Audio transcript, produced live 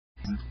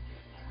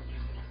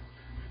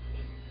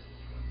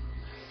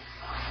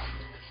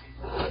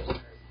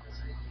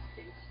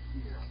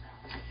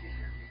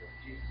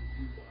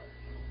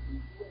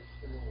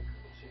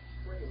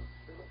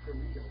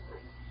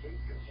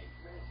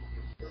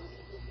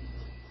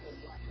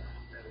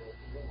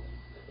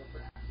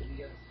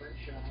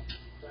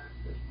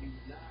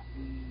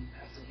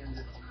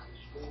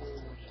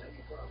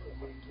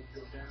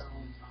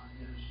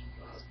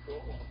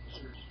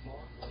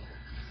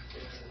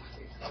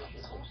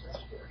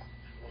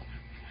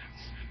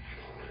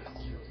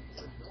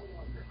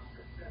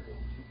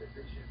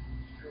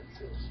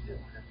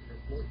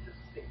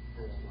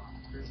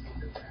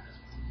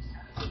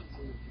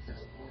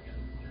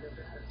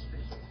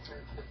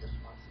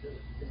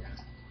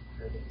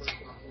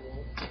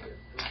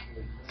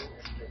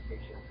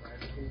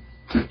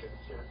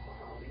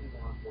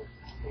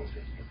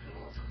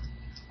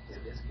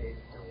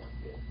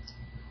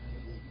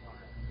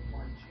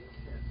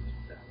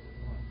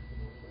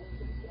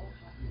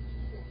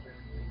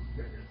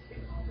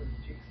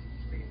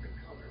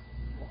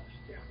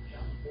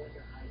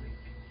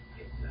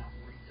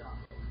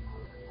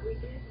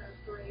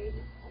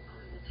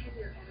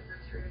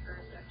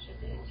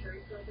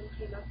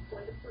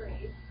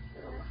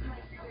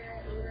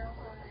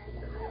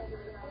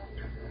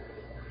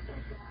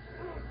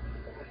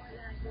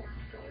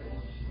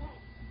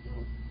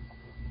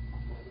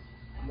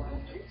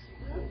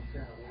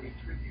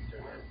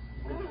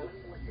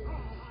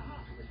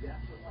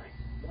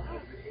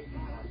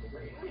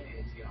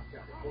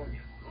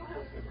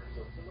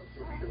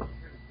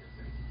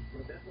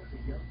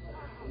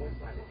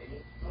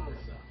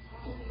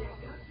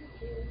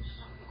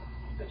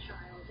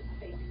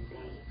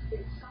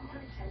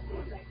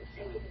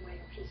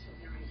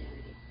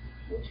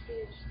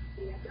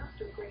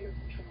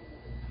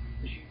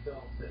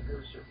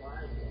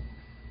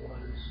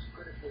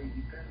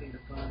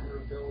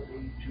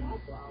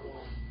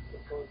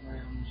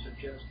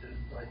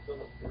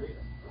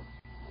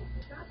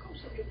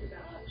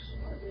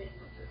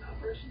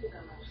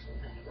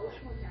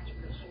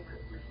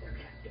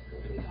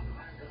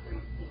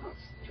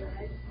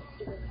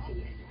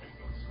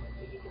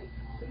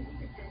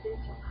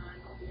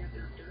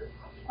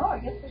Oh, I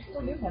guess they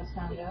still do have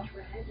sound out.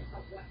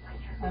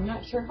 I'm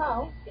not sure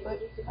how, but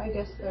I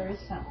guess there is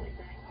sound.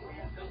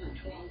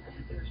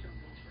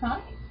 Huh?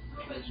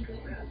 I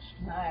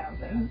don't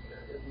think.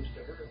 It was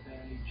to her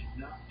advantage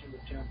not to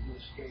attempt to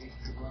escape,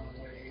 to run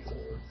away,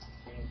 or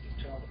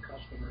to tell the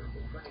customer at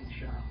the printing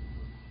shop,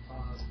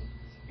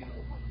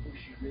 who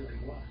she really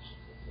was.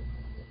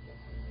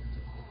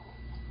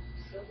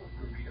 Several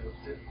burritos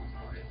didn't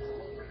find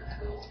over her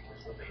health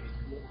related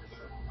to illness.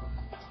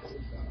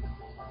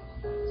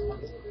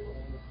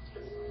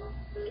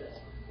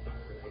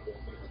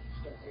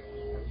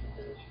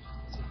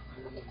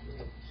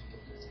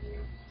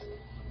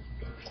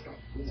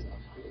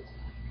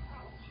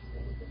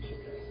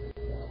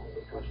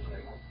 The first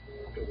night,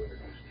 Phil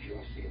introduced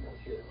JC and the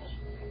kids.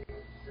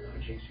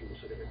 JC was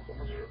sitting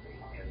across from me,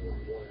 and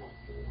with one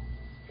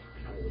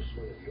kind of a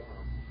swing of the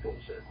arm, Phil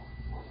said,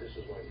 "This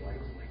is my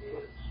wife and my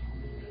kids."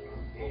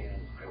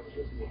 And I was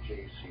looking at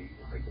JC,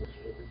 like, let's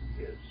look at the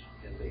kids,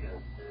 and they had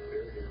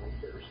fair hair and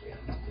fair skin.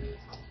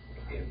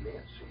 And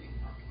Nancy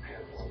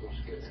had olive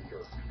skin and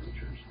dark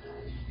features,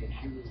 and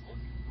she was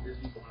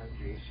busy behind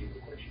JC.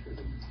 Looked like she could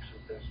have been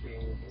some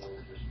dusting or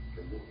just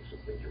moving some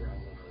things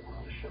around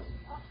on the shelf.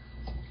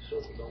 So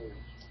it was always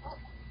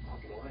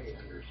my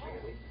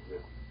understanding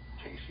that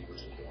JC was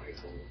his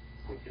wife and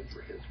the kids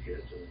were his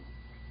kids, and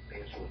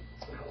Nancy was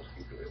the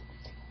housekeeper.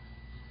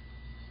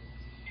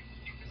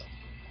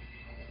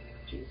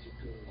 JC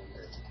couldn't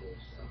remember those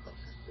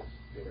sisters.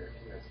 They were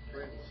like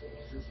friends and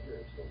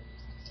sisters, and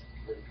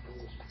when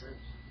close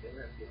friends, they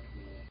were getting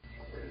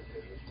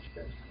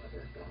that's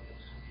mother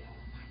daughters.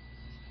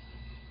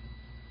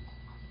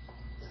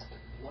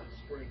 One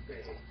spring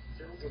day,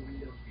 Phil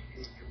Garrido's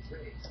behavior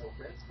raised a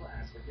red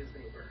flag with his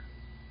neighbor.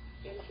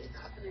 In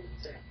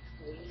 2006,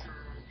 we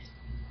had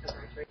a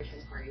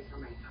graduation party for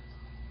my son,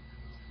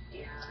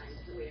 and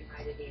we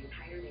invited the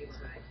entire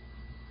neighborhood.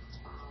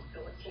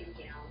 Philip came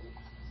down,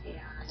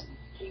 and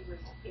he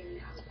was in and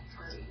out of the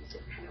party,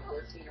 just kind of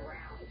working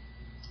around,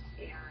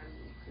 and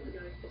we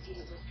noticed that he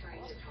was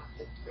trying to talk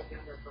to the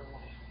younger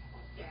girls.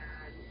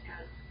 And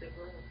as the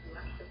girls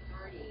left the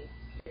party,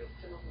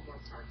 some of them were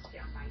parked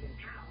down by his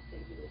house,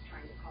 and he was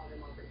trying to call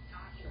them over to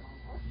talk to them.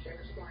 They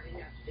were smart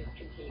enough to just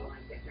continue on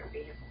getting their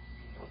vehicle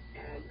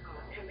and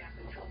come back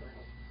and tell us.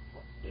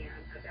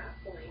 And at that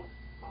point,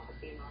 all the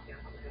female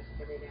guests were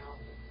escorted out.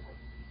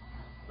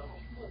 A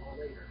few months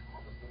later,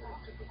 the board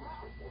took a look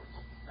reports.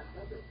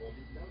 Another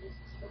woman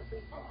noticed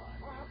something odd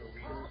in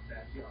Garrido's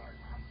backyard.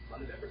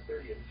 On November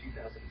 30th,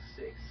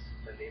 2006,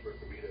 a neighbor of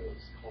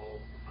Garrido's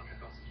called the Contra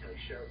Costa County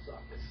Sheriff's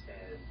Office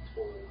and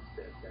told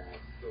them that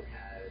Phil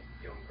had a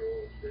young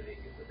girl living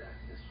in the back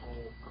of his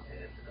home,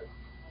 and a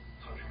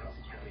Contra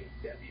Costa County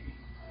deputy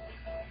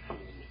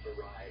who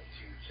arrived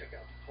to check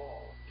out the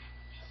call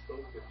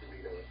spoke with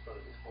Garrido in front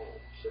of his home,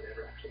 but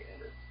never actually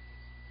entered.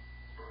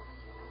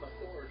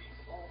 Authorities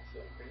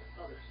also made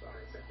other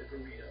signs at the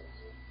Garridos.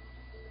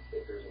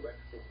 If there's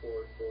electrical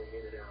cord going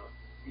in and out,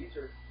 these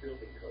are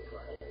building code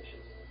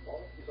violations.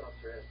 All these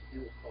officers have to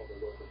do is call